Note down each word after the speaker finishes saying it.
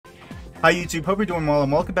Hi YouTube, hope you're doing well,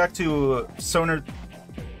 and welcome back to Persona...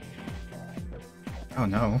 Oh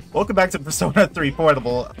no. Welcome back to Persona 3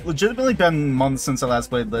 Portable. Legitimately been months since I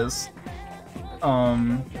last played this.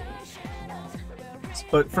 But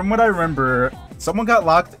from what I remember, someone got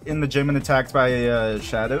locked in the gym and attacked by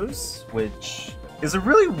shadows, which is a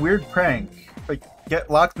really weird prank. Like,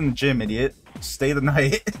 get locked in the gym, idiot. Stay the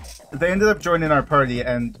night. They ended up joining our party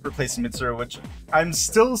and replacing Mitsuru, which I'm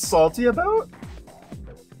still salty about.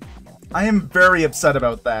 I am very upset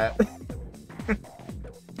about that.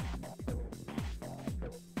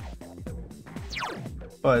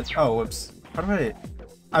 But, oh, whoops. How do I...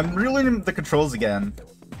 I'm relearning the controls again.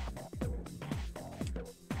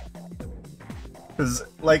 Because,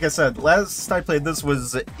 like I said, last I played this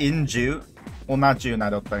was in June. Well, not June, I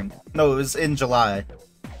don't think. No, it was in July.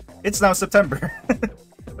 It's now September.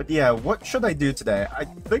 But yeah, what should I do today? I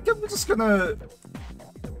think I'm just gonna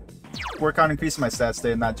work on increasing my stats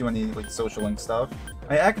today and not do any like social link stuff.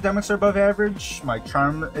 My academics are above average, my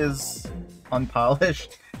charm is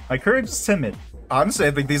unpolished, my courage is timid. Honestly,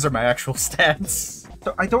 I think these are my actual stats.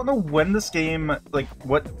 So I don't know when this game, like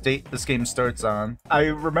what date this game starts on. I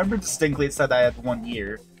remember distinctly it said I had 1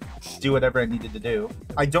 year to do whatever I needed to do.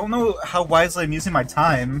 I don't know how wisely I'm using my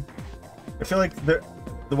time. I feel like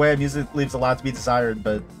the way I'm using it leaves a lot to be desired,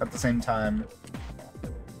 but at the same time,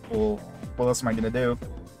 well, what else am I gonna do?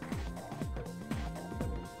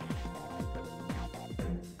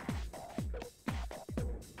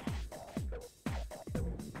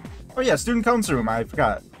 Oh yeah, student council room, I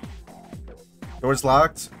forgot. Doors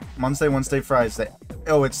locked. Wednesday, Friday.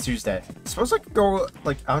 Oh, it's Tuesday. Suppose I could go,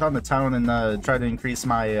 like, out on the town and, try to increase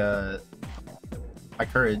my, my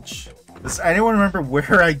courage. Does anyone remember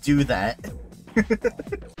where I do that?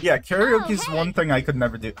 Yeah, karaoke's one thing I could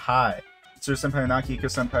never do. Hi. Mitsuru Senpai and Akiko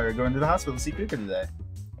Senpai are going to the hospital to see Kuka today.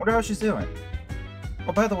 Wonder how she's doing.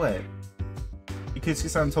 Oh, by the way,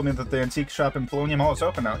 Ikusuke-san told me that the antique shop in Polonium Hall is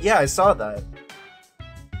open now. Yeah, I saw that.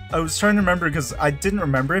 I was trying to remember because I didn't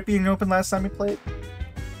remember it being open last time we played.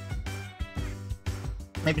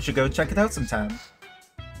 Maybe we should go check it out sometime.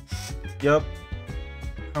 Yup.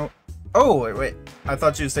 Oh, wait. I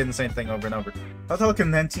thought you were saying the same thing over and over. How can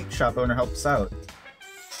an antique shop owner help us out?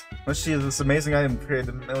 Must she have this amazing item created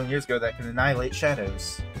a million years ago that can annihilate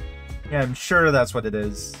shadows? Yeah, I'm sure that's what it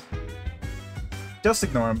is. Just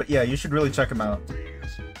ignore him, but yeah, you should really check him out.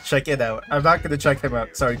 Check it out. I'm not gonna check him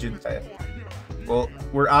out. Sorry, Junpei. Well,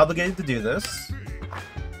 we're obligated to do this.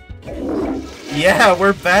 Yeah,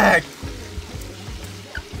 we're back!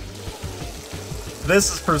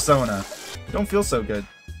 This is Persona. Don't feel so good.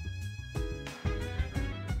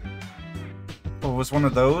 Oh, it was one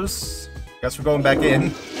of those? Guess we're going back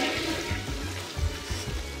in.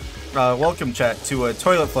 Welcome, chat, to a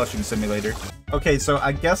toilet flushing simulator. Okay, so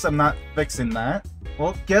I guess I'm not fixing that.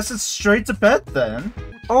 Well, guess it's straight to bed then.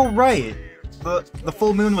 Oh, right. The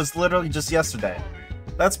full moon was literally just yesterday.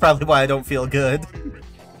 That's probably why I don't feel good.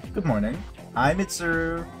 Good morning. I'm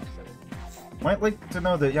Mitsuru. Might like to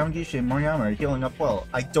know that Yamagishi and Moriyama are healing up well.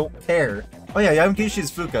 I don't care. Oh yeah, Yamagishi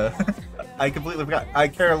is Fuka. I completely forgot. I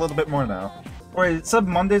care a little bit more now. Wait, it said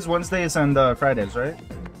Mondays, Wednesdays, and Fridays, right?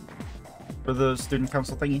 For the student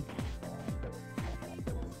council thingy.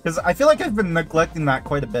 Because I feel like I've been neglecting that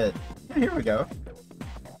quite a bit. Yeah, here we go.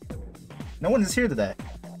 No one is here today.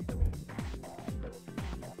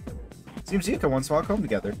 Seems Yuka wants to walk home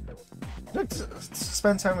together. Let's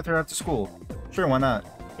spend time with her after school. Sure, why not?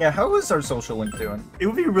 Yeah, how is our social link doing? It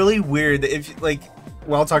would be really weird if, like,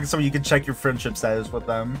 while talking to someone, you could check your friendship status with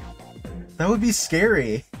them. That would be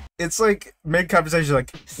scary. It's like, mid-conversation,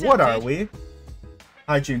 like, what are we?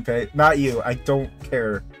 Hi, Junpei. Not you. I don't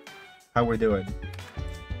care how we're doing.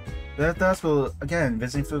 That's, well, again,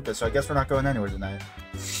 visiting Fuka, so I guess we're not going anywhere tonight.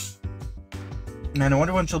 Man, I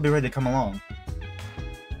wonder when she'll be ready to come along.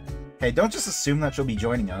 Hey, don't just assume that she'll be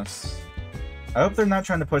joining us. I hope they're not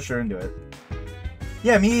trying to push her into it.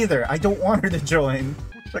 Yeah, me either. I don't want her to join.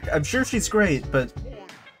 Like, I'm sure she's great, but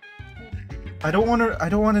I don't want her. I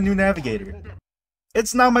don't want a new navigator.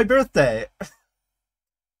 It's now my birthday.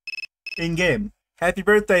 In game. Happy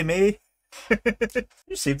birthday, me.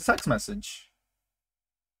 Received a text message.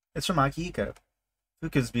 It's from Akihiko.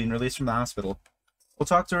 Fuka's being released from the hospital. We'll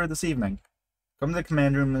talk to her this evening. Come to the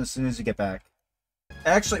command room as soon as you get back.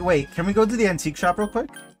 Actually, wait, can we go to the antique shop real quick?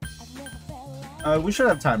 We should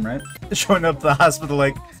have time, right? Showing up at the hospital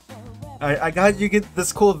like, I got you get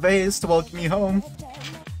this cool vase to welcome you home.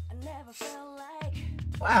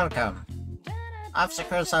 Welcome. Officer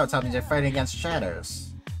Kurosawa told me you're fighting against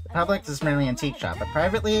shadows. The public is merely antique shop, but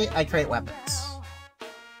privately, I create weapons.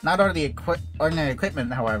 Not ordinary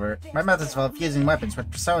equipment, however. My methods involve fusing weapons with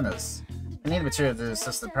personas. I need material to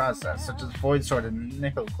assist the process, such as Void Sword and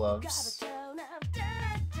Nickel Gloves.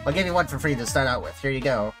 I'll give you one for free to start out with. Here you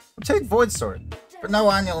go. Take Void Sword. From now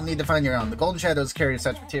on, you'll need to find your own. The Golden Shadows carry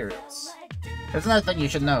such materials. There's another thing you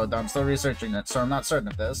should know, though I'm still researching it, so I'm not certain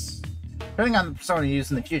of this. Depending on the persona you use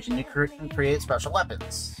in the future, you can create special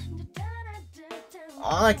weapons.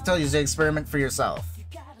 All I can tell you is to experiment for yourself.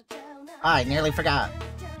 I nearly forgot.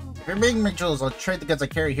 If you're bringing me jewels, I'll trade the goods I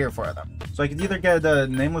carry here for them. So I can either get a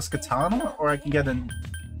nameless katana, or I can get an...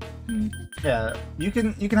 Yeah, you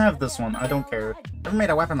can have this one. I don't care. Never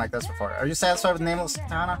made a weapon like this before. Are you satisfied with nameless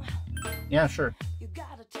katana? Yeah, sure.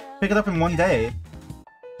 Pick it up in one day.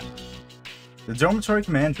 The dormitory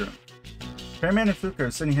command room. Paraman and Fuka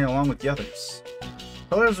are sitting here along with the others.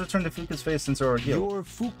 Color has returned to Fuka's face since her ordeal. You're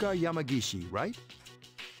Fuka Yamagishi, right?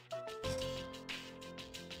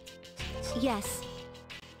 Yes.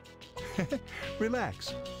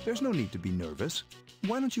 Relax. There's no need to be nervous.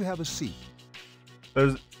 Why don't you have a seat?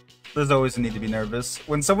 There's always a need to be nervous.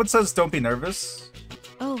 When someone says don't be nervous...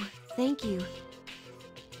 Oh, thank you.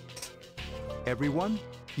 Everyone,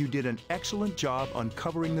 you did an excellent job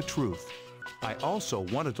uncovering the truth. I also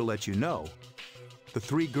wanted to let you know, the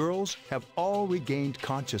three girls have all regained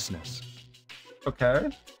consciousness. Okay.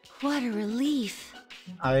 What a relief.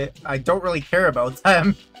 I don't really care about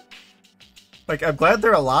them. Like, I'm glad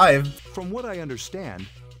they're alive. From what I understand,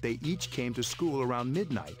 they each came to school around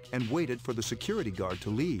midnight and waited for the security guard to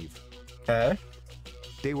leave. Okay.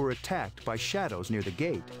 They were attacked by shadows near the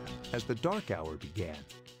gate as the dark hour began.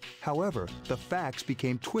 However, the facts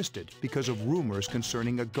became twisted because of rumors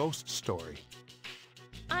concerning a ghost story.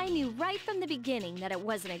 I knew right from the beginning that it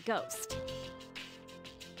wasn't a ghost.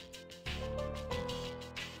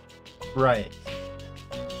 Right.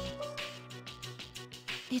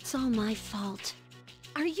 It's all my fault.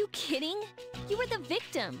 Are you kidding? You were the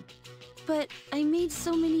victim. But I made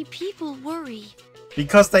so many people worry.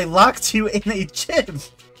 Because they locked you in a gym.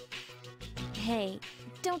 Hey,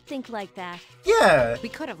 don't think like that. Yeah. We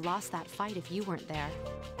could have lost that fight if you weren't there.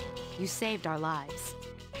 You saved our lives.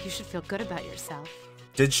 You should feel good about yourself.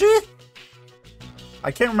 Did she?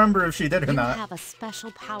 I can't remember if she did or You not. have a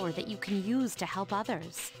special power that you can use to help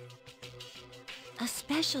others. A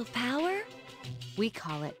special power? We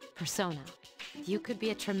call it persona. You could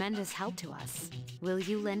be a tremendous help to us. Will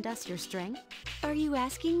you lend us your strength? Are you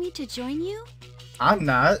asking me to join you? I'm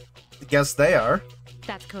not. Guess they are.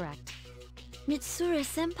 That's correct.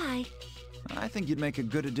 Mitsuru-senpai. I think you'd make a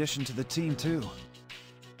good addition to the team, too.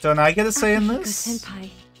 Don't I get a say in this? Akihiko-senpai.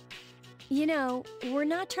 You know, we're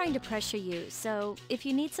not trying to pressure you, so if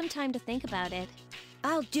you need some time to think about it...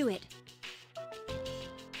 I'll do it.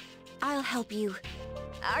 I'll help you.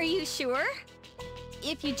 Are you sure?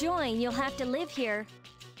 If you join, you'll have to live here.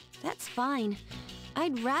 That's fine.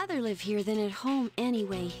 I'd rather live here than at home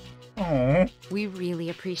anyway. Aww. We really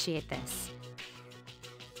appreciate this.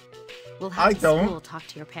 We'll I have the don't. school talk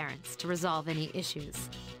to your parents to resolve any issues.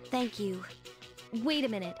 Thank you. Wait a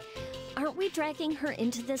minute. Aren't we dragging her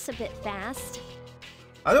into this a bit fast?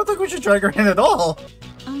 I don't think we should drag her in at all.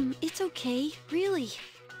 It's okay, really.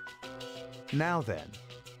 Now then,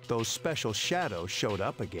 those special shadows showed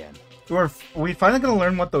up again. Are we finally gonna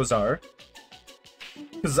learn what those are?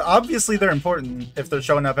 Because obviously they're important if they're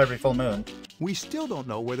showing up every full moon. We still don't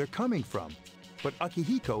know where they're coming from, but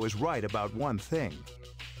Akihiko is right about one thing.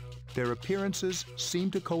 Their appearances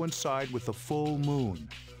seem to coincide with the full moon.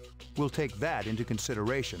 We'll take that into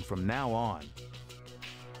consideration from now on.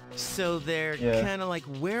 So they're Yeah. kind of like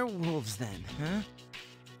werewolves then, huh?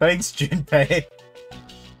 Thanks, Junpei.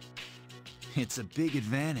 It's a big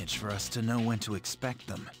advantage for us to know when to expect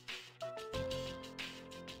them.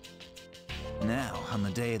 Now, on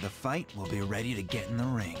the day of the fight, we'll be ready to get in the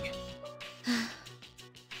ring.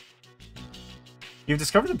 You've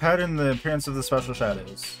discovered a pattern in the appearance of the special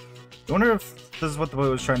shadows. I wonder if this is what the boy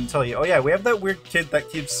was trying to tell you. Oh yeah, we have that weird kid that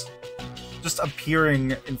keeps just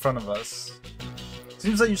appearing in front of us.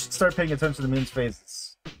 Seems like you should start paying attention to the moon's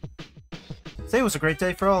phases. Today was a great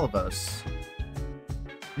day for all of us.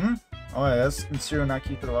 Oh yeah, that's Mitsuru not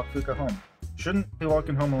keeping to walk Fuka home. Shouldn't be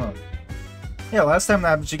walking home alone. Yeah, last time that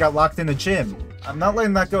happened, she got locked in a gym. I'm not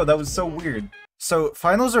letting that go, that was so weird. So,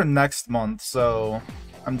 finals are next month, so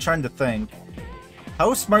I'm trying to think.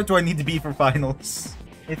 How smart do I need to be for finals?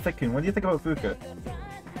 Hey Thikun, what do you think about Fuka?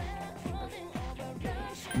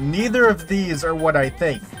 Neither of these are what I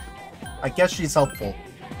think. I guess she's helpful.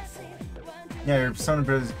 Yeah, her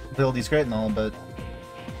persona ability's great and all, but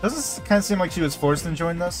doesn't kind of seem like she was forced to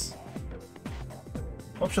join this.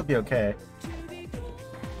 Hope she'll be okay.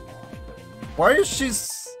 Why is she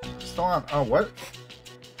still on? Oh, what?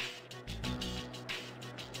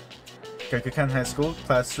 Gakukan High School,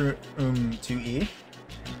 classroom 2E.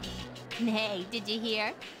 Hey, did you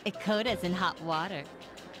hear? Ikota's in hot water.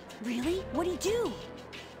 Really? What'd he do?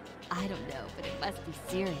 I don't know, but it must be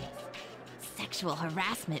serious. Sexual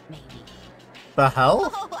harassment, maybe. The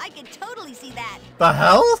hell? Oh, I can totally see that. The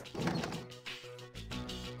hell?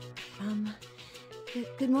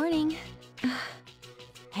 Good morning.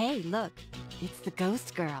 Hey, look. It's the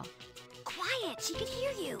ghost girl. Quiet, she could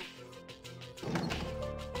hear you.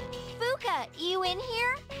 Fuka, you in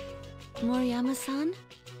here? Moriyama-san?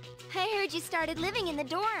 I heard you started living in the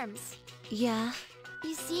dorms. Yeah.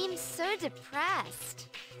 You seem so depressed.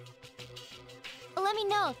 Let me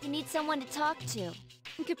know if you need someone to talk to.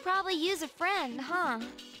 You could probably use a friend, huh?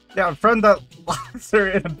 Yeah, a friend that locks her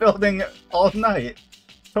in a building all night.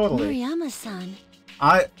 Totally. Moriyama-san.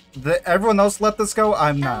 Everyone else let this go,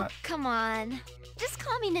 I'm not. Oh, come on. Just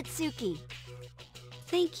call me Natsuki.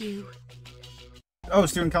 Thank you. Oh,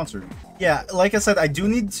 student counselor. Yeah, like I said, I do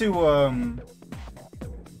need to,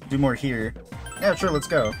 do more here. Yeah, sure, let's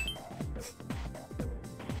go.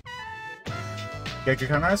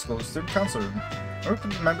 Gakukan High School, student counselor. Work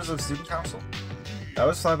with members of student council. I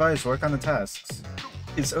always fly by his work on the tasks.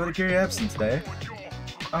 Is Odakiri absent today?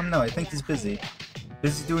 No, I think he's busy.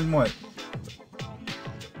 Busy doing what?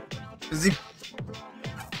 Is he...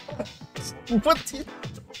 What?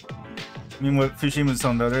 I mean, what Fushima was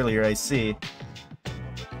talking about earlier, I see.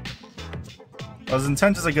 Well, his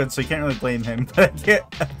intentions are good, so you can't really blame him, but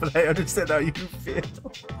I understand how you feel.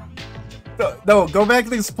 No, go back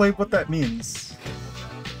and explain what that means.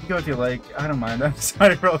 Go if you like. I don't mind. I'm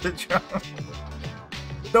sorry for all the drama.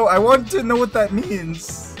 No, I want to know what that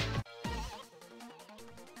means.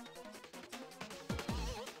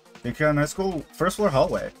 Gakukan High School, first floor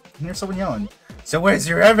hallway. I hear someone yelling. So where's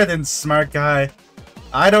your evidence, smart guy?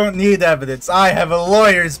 I don't need evidence. I have a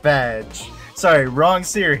lawyer's badge. Sorry, wrong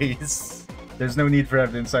series. There's no need for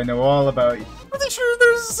evidence. I know all about you. I'm pretty sure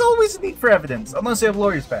there's always a need for evidence, unless you have a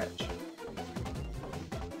lawyer's badge.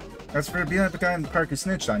 That's for being the guy in the park who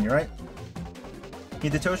snitched on you, right?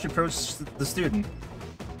 Hidetoshi approached the student.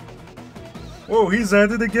 Whoa, he's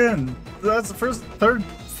at it again. That's the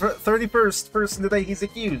 31st person today he's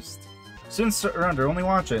accused. Students around are only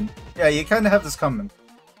watching. Yeah, you kind of have this coming.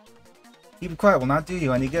 Keep it quiet will not do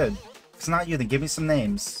you any good. If it's not you, then give me some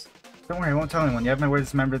names. Don't worry, I won't tell anyone. You have my word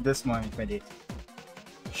as a member of this morning committee.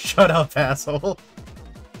 Shut up, asshole.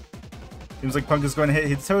 Seems like Punk is going to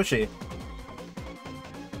hit Hidetoshi.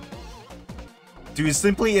 Do we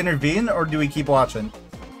simply intervene, or do we keep watching?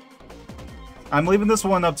 I'm leaving this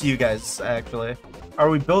one up to you guys, actually. Are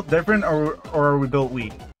we built different, or are we built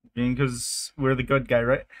weak? Because we're the good guy,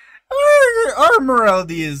 right? Our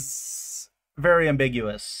morality is very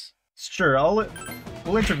ambiguous. Sure,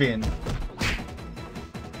 we'll intervene.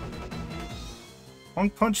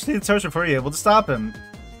 Punk punched Hidetoshi before you're able to stop him.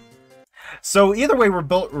 So either way, we're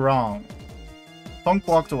built wrong. Punk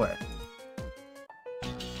walked away.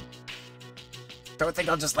 Don't think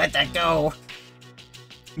I'll just let that go.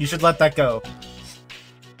 You should let that go.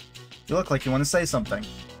 You look like you want to say something.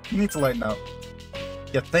 You need to lighten up.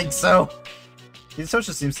 You think so?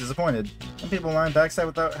 Hidetoshi seems disappointed. Some people line backside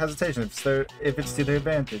without hesitation if it's to their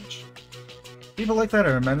advantage. People like that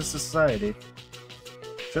are a menace to society.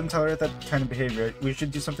 Shouldn't tolerate that kind of behavior. We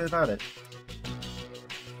should do something about it.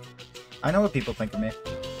 I know what people think of me.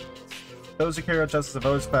 Those who carry out justice have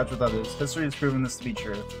always clashed with others. History has proven this to be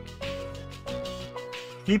true.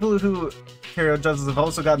 People who carry out justice have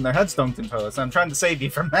also gotten their heads dunked in toilets. I'm trying to save you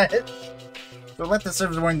from that. So let the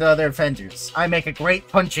servers warn the other offenders. I make a great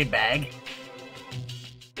punching bag.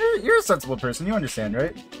 You're a sensible person, you understand,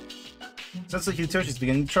 right? Since the Hidetoshi's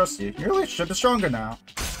beginning to trust you. Your relationship is stronger now.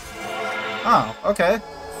 Oh, okay.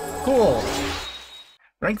 Cool.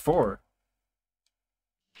 Rank 4.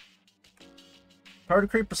 Power to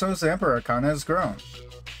creep personas to Emperor Arcana has grown.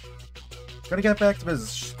 Gotta get back to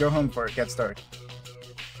business. Go home before it gets dark.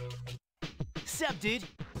 Sup, dude?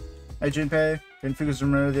 Hey, Junpei. Fuku's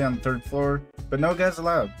room already on the 3rd floor, but no guys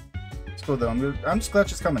allowed. It's cool though. I'm just glad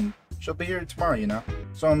she's coming. She'll be here tomorrow, you know.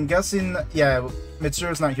 So I'm guessing, yeah,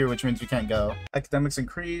 Mitsuru's not here, which means we can't go. Academics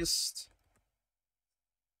increased.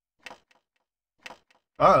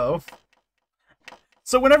 Uh-oh.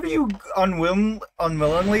 So whenever you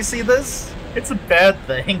unwillingly see this, it's a bad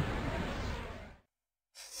thing.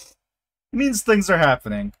 It means things are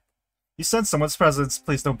happening. You sense someone's presence.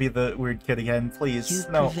 Please don't be the weird kid again, please.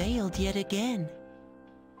 You No. prevailed yet again.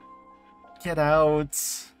 Get out.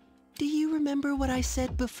 Do you remember what I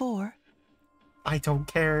said before? I don't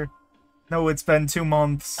care. No, it's been 2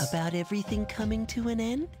 months. About everything coming to an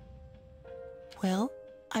end? Well,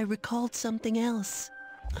 I recalled something else.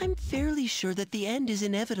 I'm fairly sure that the end is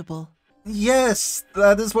inevitable. Yes,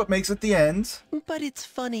 that is what makes it the end. But it's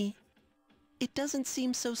funny. It doesn't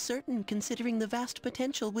seem so certain considering the vast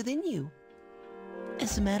potential within you.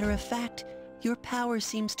 As a matter of fact, your power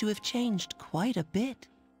seems to have changed quite a bit.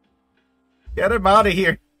 Get him out of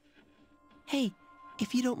here. Hey,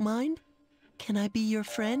 if you don't mind, can I be your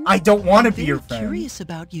friend? I don't want to I'm be your very friend. curious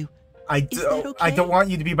about you. I Is that okay? I don't want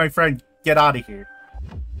you to be my friend. Get out of here.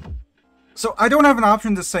 So I don't have an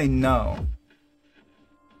option to say no.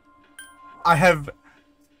 I have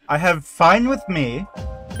fine with me.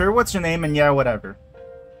 Sure, what's your name? And yeah, whatever.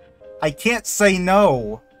 I can't say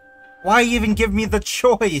no. Why even give me the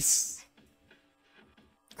choice?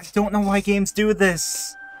 I don't know why games do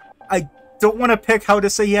this. I don't want to pick how to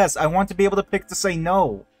say yes. I want to be able to pick to say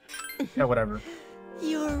no. Yeah, whatever.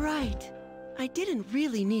 You're right. I didn't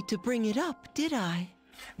really need to bring it up, did I?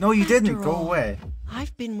 No, you didn't. After Go all, away.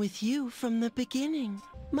 I've been with you from the beginning.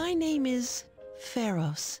 My name is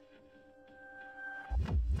Pharos.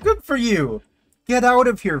 Good for you. Get out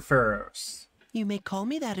of here, Pharaohs. You may call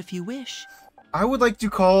me that if you wish. I would like to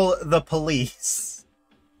call the police.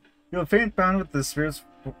 You have a faint bond with the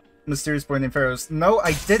mysterious boy named Pharaohs. No,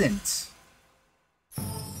 I didn't.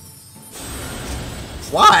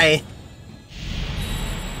 Why?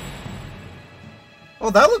 Oh,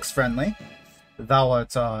 that looks friendly. Thou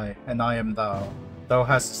art I, and I am thou. Thou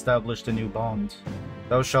hast established a new bond.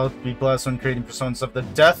 Thou shalt be blessed when creating personas of the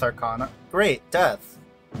Death Arcana. Great, death.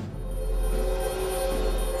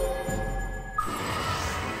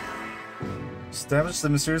 Establish the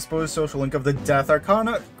mysterious boy social link of the Death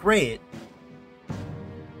Arcana. Great.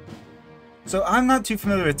 So I'm not too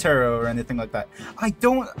familiar with tarot or anything like that.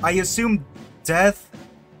 I assume death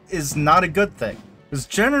is not a good thing. Because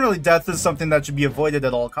generally death is something that should be avoided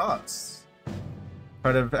at all costs.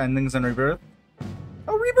 Part of endings and rebirth.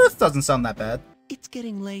 Oh, rebirth doesn't sound that bad. It's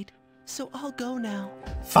getting late, so I'll go now.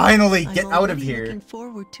 Finally, get I'm out of already here. looking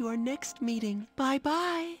forward to our next meeting.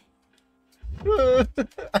 Bye-bye.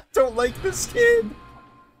 I don't like this kid.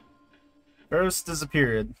 Pharaohs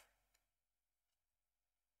disappeared.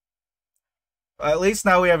 At least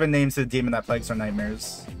now we have a name to the demon that plagues our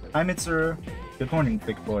nightmares. Hi, Mitsuru. Good morning,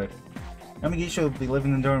 big boy. Yamagishi will be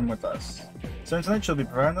living in the dorm with us. So tonight she'll be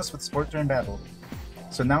providing us with support during battle.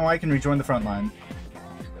 So now I can rejoin the front line.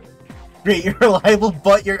 Great, you're reliable,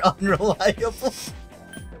 but you're unreliable.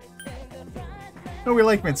 No, we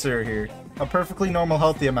like Mitsuru here. A perfectly normal,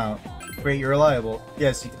 healthy amount. Great, you're reliable.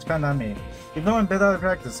 Yes, you can depend on me. Even though I'm a bit out of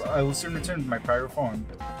practice, I will soon return to my prior form.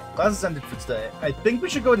 Class is ended for today. I think we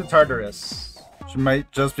should go to Tartarus. Which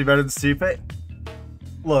might just be better than Junpei.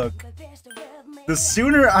 Look, the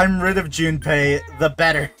sooner I'm rid of Junpei, the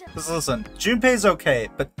better. Just listen, Junpei's okay,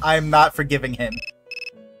 but I'm not forgiving him.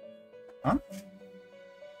 Huh?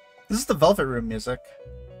 This is the Velvet Room music.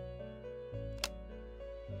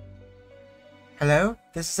 Hello,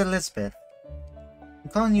 this is Elizabeth. I'm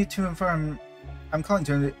calling to inquire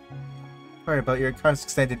about your car's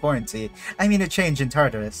extended warranty. I mean a change in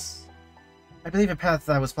Tartarus. I believe a path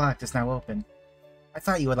that was blocked is now open. I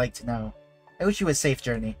thought you would like to know. I wish you a safe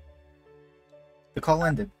journey. The call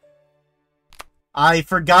ended. I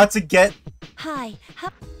forgot to get... Hi.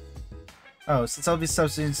 Oh, since I'll be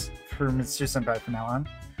substitutes for Mr. Senpai from now on.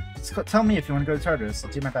 Just tell me if you want to go to Tartarus.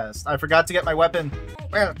 I'll do my best. I forgot to get my weapon.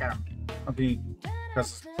 Welcome. I'll be...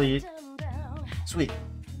 complete. Sweet.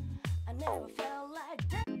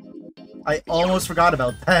 I almost forgot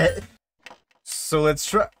about that. So let's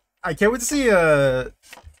try... I can't wait to see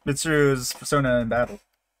Mitsuru's persona in battle.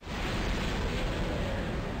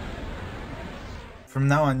 From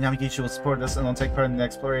now on, Yamagishi will support us and will take part in the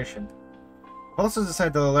exploration. I've also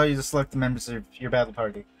decided to allow you to select the members of your battle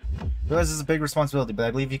party. I realize this is a big responsibility, but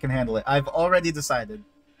I believe you can handle it. I've already decided.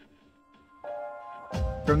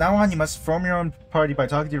 From now on, you must form your own party by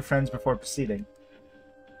talking to your friends before proceeding.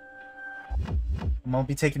 I won't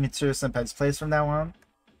be taking Mitsuru Senpai's place from now on.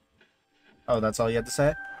 Oh, that's all you had to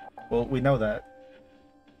say? Well, we know that.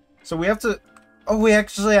 So we have to... Oh, we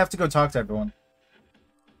actually have to go talk to everyone.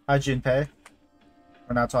 Hi, Junpei.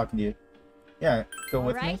 We're not talking to you. Yeah, go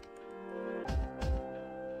with me.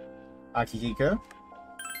 Akihiko.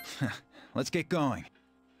 Let's get going.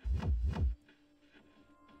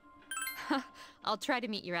 I'll try to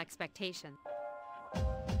meet your expectations.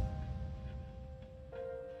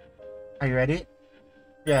 Are you ready?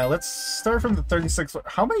 Yeah, let's start from the 36th floor.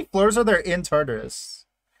 How many floors are there in Tartarus?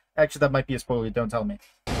 Actually, that might be a spoiler. Don't tell me.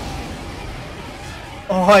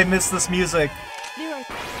 Oh, I missed this music.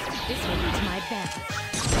 This will be to my best.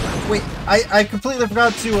 Wait, I completely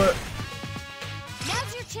forgot to,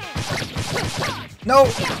 Now's your chance. No!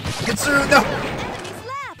 Mitsuru, no! Enemies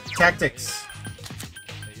left. Tactics.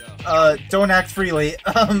 Don't act freely.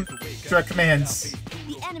 Direct commands.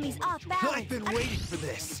 The enemy's off balance. I've been waiting for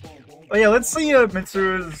this. Oh yeah, let's see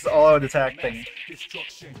Mitsuru's all-out attack thing.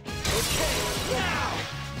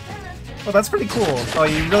 Oh, that's pretty cool. Oh,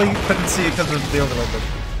 you really couldn't see it because of the overlay.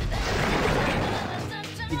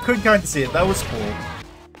 You could kind of see it. That was cool.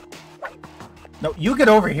 No, you get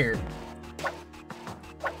over here.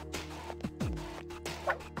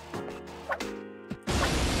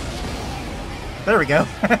 There we go.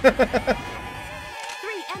 3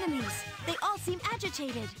 enemies. They all seem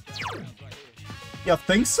agitated. You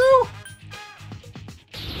think so?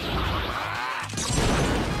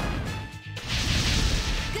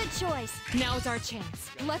 Good choice. Now's our chance.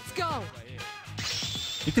 Let's go.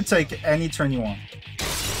 You can take any turn you want.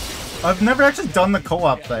 I've never actually done the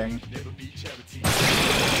co-op thing.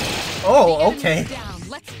 Oh, okay.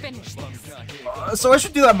 Let's finish this. So I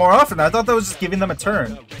should do that more often. I thought that was just giving them a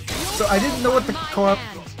turn. So I didn't know what the co-op...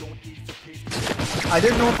 I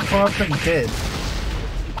didn't know what the co-op thing did.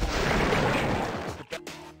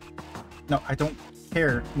 No, I don't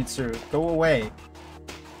care, Mitsuru. Go away.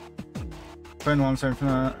 Find one turn from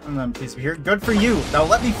and then please be here. Good for you! Now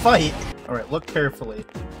let me fight! Alright, look carefully.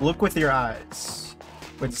 Look with your eyes.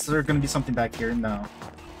 Wait, is there gonna be something back here? No.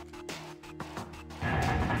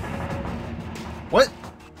 What?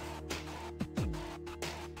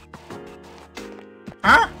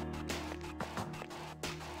 Huh?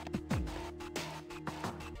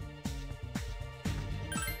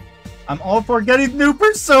 I'm all for getting new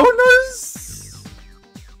personas!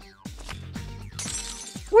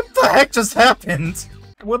 What the heck just happened?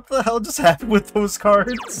 What the hell just happened with those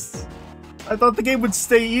cards? I thought the game would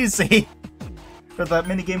stay easy. Or that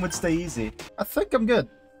minigame would stay easy. I think I'm good.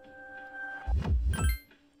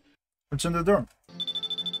 What's in the door?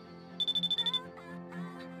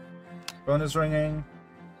 Phone is ringing.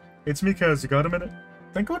 It's me, Kaz. You got a minute?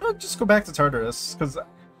 I think we're gonna just go back to Tartarus, because,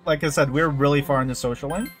 like I said, we're really far into social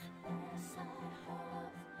link.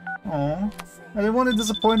 Aw, I didn't want to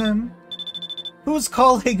disappoint him. Who's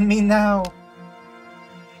calling me now?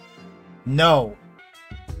 No.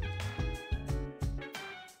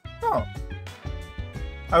 Oh.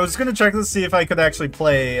 I was gonna check to see if I could actually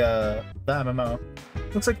play the MMO.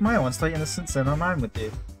 Looks like Maya wants to play Innocence and online with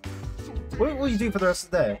you. What will you do for the rest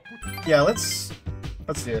of the day? Yeah, let's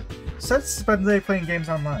do it. Let's spend the day playing games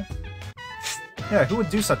online. Yeah, who would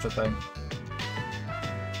do such a thing?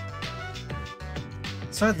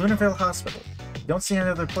 Inside Lunarvale Hospital. You don't see any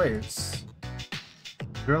other players.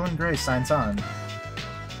 Girl in Grey signs on.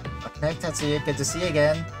 Okay, Tetsuya, good to see you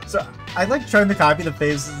again. So, I like trying to copy the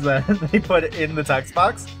faces that they put in the text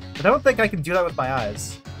box, but I don't think I can do that with my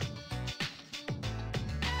eyes.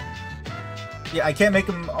 Yeah, I can't make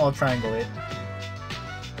them all triangulate.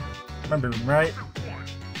 Remember, right?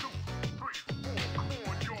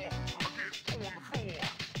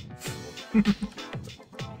 Of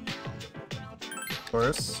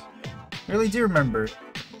course. Really do remember.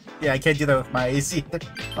 Yeah, I can't do that with my eyes either.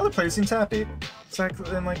 Other player seems happy. Exactly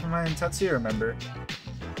like my Tetsuya remember.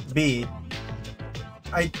 B.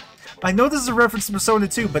 I know this is a reference to Persona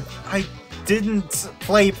 2, but I didn't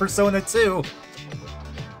play Persona 2.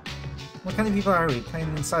 What kind of people are we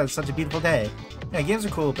playing inside such a beautiful day? Yeah, games are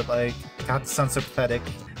cool, but like, God, this sounds so pathetic.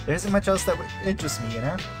 There isn't much else that would interest me, you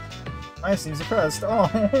know? I seem depressed. Oh.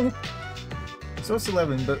 So it's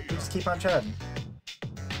 11, but we just keep on chatting.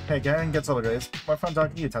 Hey, Garen gets all the grades. More fun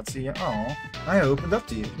talking to you, Tatsuya. Aw. I opened up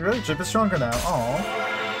to you. Your relationship is stronger now.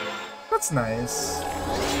 Aw. That's nice.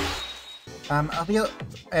 I'll be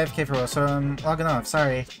AFK for a while, so I'm logging off.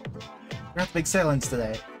 Sorry. We're at the big sale-ins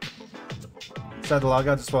today. So I had to log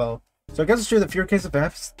out as well. So I guess it's true that fewer cases of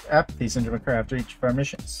apathy syndrome occur after each of our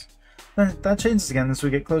missions. That changes again as we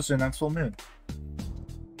get closer to the next full moon.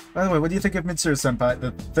 By the way, what do you think of Mitsuru-senpai?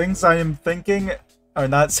 The things I am thinking are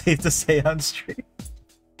not safe to say on stream.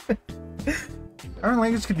 Our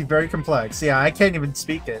language can be very complex. Yeah, I can't even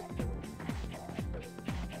speak it.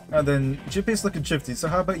 Oh, then Junpei's looking shifty, so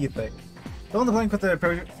how about you think? Fill in the blank with the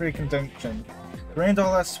appropriate conjunction. It rained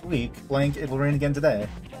all last week, blank, it will rain again today.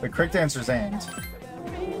 The correct answer is and.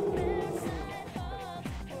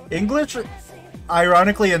 English,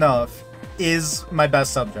 ironically enough, is my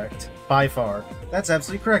best subject. By far. That's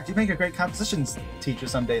absolutely correct. You make a great compositions teacher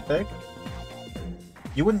someday, Thick.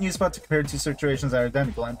 You wouldn't use spot to compare two situations that are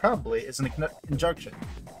identical, and probably isn't a conjunction.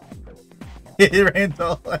 It rained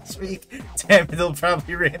all last week. Damn, it'll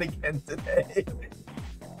probably rain again today.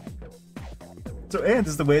 So and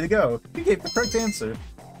is the way to go. You gave the correct answer.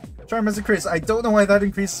 Charm has increased. I don't know why that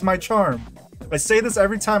increases my charm. I say this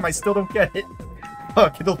every time, I still don't get it.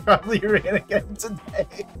 Fuck, it'll probably rain again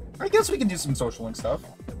today. I guess we can do some social link stuff.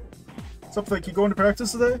 What's up, Vic? You going to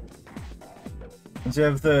practice today? Since you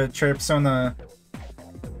have the chair persona...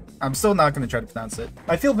 I'm still not going to try to pronounce it.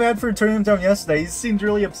 I feel bad for turning him down yesterday. He seemed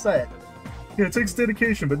really upset. Yeah, it takes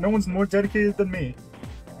dedication, but no one's more dedicated than me.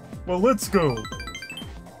 Well, let's go.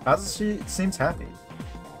 Kazushi seems happy.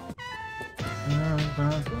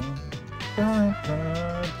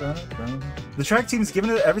 The track team's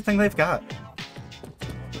giving it everything they've got.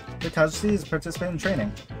 Kazushi is participating in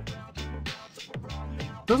training.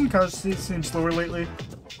 Doesn't Kazushi seem slower lately?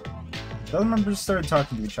 The other members started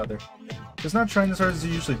talking to each other. He's not trying as hard as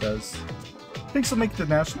he usually does. Thinks he'll make it to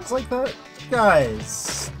nationals like that?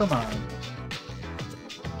 Guys, come on.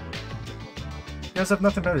 You guys have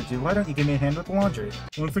nothing better to do. Why don't you give me a hand with the laundry?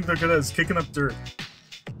 The only thing they're good at is kicking up dirt.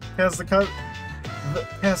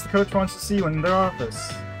 The coach wants to see you in their office.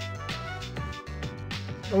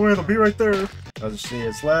 Oh wait, it'll be right there. Kazushi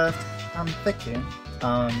is left. I'm thinking.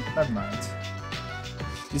 Never mind.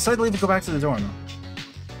 You decide to leave and go back to the dorm.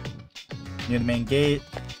 Near the main gate.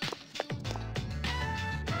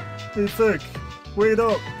 Hey, Thick, wait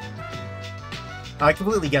up! I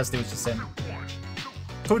completely guessed it was just him.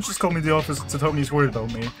 Coach just called me to the office to tell me he's worried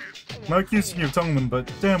about me. I'm not accusing you of telling him, but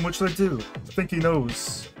damn, what should I do? I think he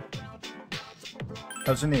knows.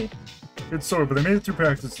 How's your knee? It's sore, but I made it through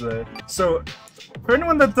practice today. So, for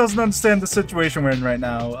anyone that doesn't understand the situation we're in right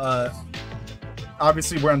now,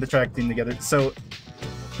 obviously we're on the track team together, so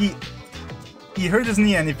he hurt his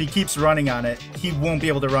knee, and if he keeps running on it, he won't be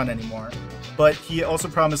able to run anymore. But he also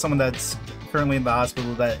promised someone that's currently in the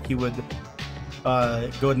hospital that he would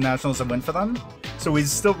go to nationals and win for them. So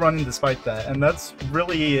he's still running despite that, and that's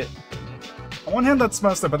really... On one hand, that's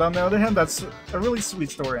messed up, but on the other hand, that's a really sweet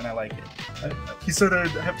story, and I like it. He said I'd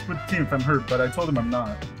have to quit the team if I'm hurt, but I told him I'm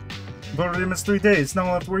not. I've already missed 3 days, now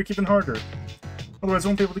I'll have to work even harder. Otherwise I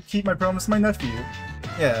won't be able to keep my promise to my nephew.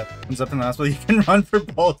 Yeah, comes up in the hospital, you can run for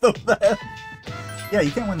both of them. Yeah,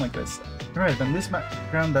 you can't win like this. You're right, I've been losing my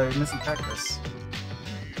ground by missing practice.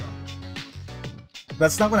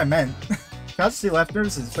 That's not what I meant. Kazushi left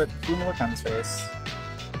nervous, but gloomy look on his face.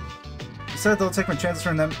 He said they'll take my chances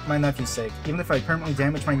for my nephew's sake, even if I permanently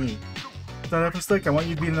damage my knee. If that happens, Stick, I want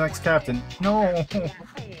you to be the next captain. No!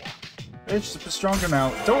 It's stronger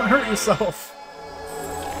now. Don't hurt yourself!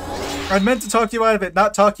 I meant to talk you out of it,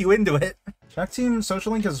 not talk you into it. Track Team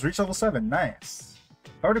Social Link has reached level 7. Nice.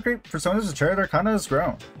 Power to create personas to Chariot Arcana has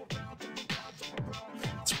grown.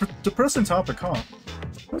 It's a depressing topic, huh?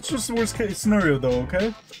 That's just the worst case scenario though,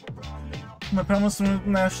 okay? My promise to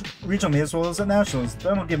win regional me as well as at nationals,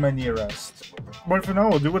 then I'll give my knee a rest. But for now,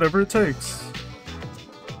 I'll do whatever it takes.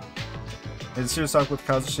 I had a serious talk with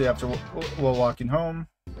Kazushi after while walking home.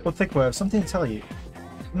 Well, think I have something to tell you.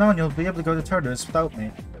 Now on, you'll be able to go to Tartarus without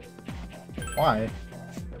me. Why?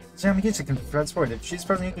 Yamagichi can transport. If she's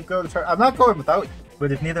present, you can go to Tartarus. I'm not going without you.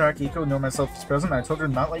 But if neither Akihiko nor myself is present, I told her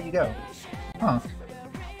to not let you go. Huh.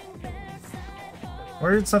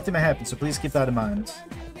 Worried something may happen, so please keep that in mind.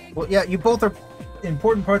 Well, yeah, you both are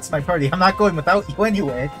important parts of my party. I'm not going without you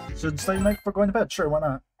anyway. Should study night before going to bed? Sure, why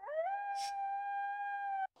not?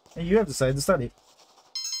 Hey, you have decided to study.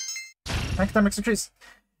 Academics increase.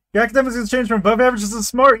 Your academics has changed from above average to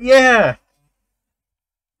smart. Yeah!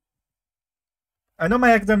 I know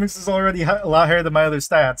my academics is already a lot higher than my other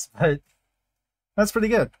stats, but that's pretty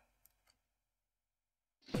good.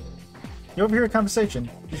 You overhear a conversation.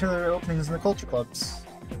 You hear there are openings in the culture clubs.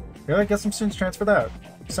 Really, I guess some students transferred out.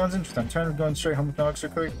 Sounds interesting. I'm tired of going straight home with no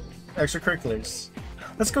extracurriculars.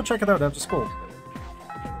 Let's go check it out after school.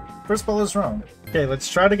 First ball is wrong. Okay, let's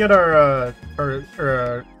try to get our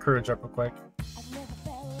courage up real quick.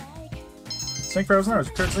 Sync for hours and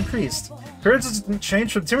hours. Courage increased. Courage has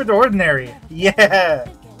changed from timid to ordinary. Yeah!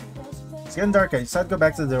 It's getting dark. I decided to go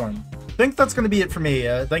back to the dorm. I think that's going to be it for me.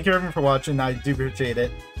 Thank you everyone for watching. I do appreciate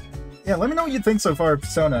it. Yeah, let me know what you think so far of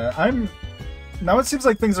Persona. Now it seems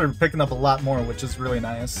like things are picking up a lot more, which is really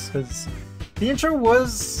nice, because the intro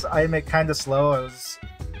was, I admit, kind of slow. I was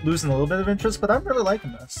losing a little bit of interest, but I'm really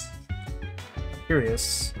liking this.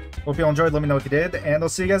 Curious. Hope you all enjoyed. Let me know if you did, and I'll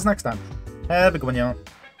see you guys next time. Have a good one, y'all.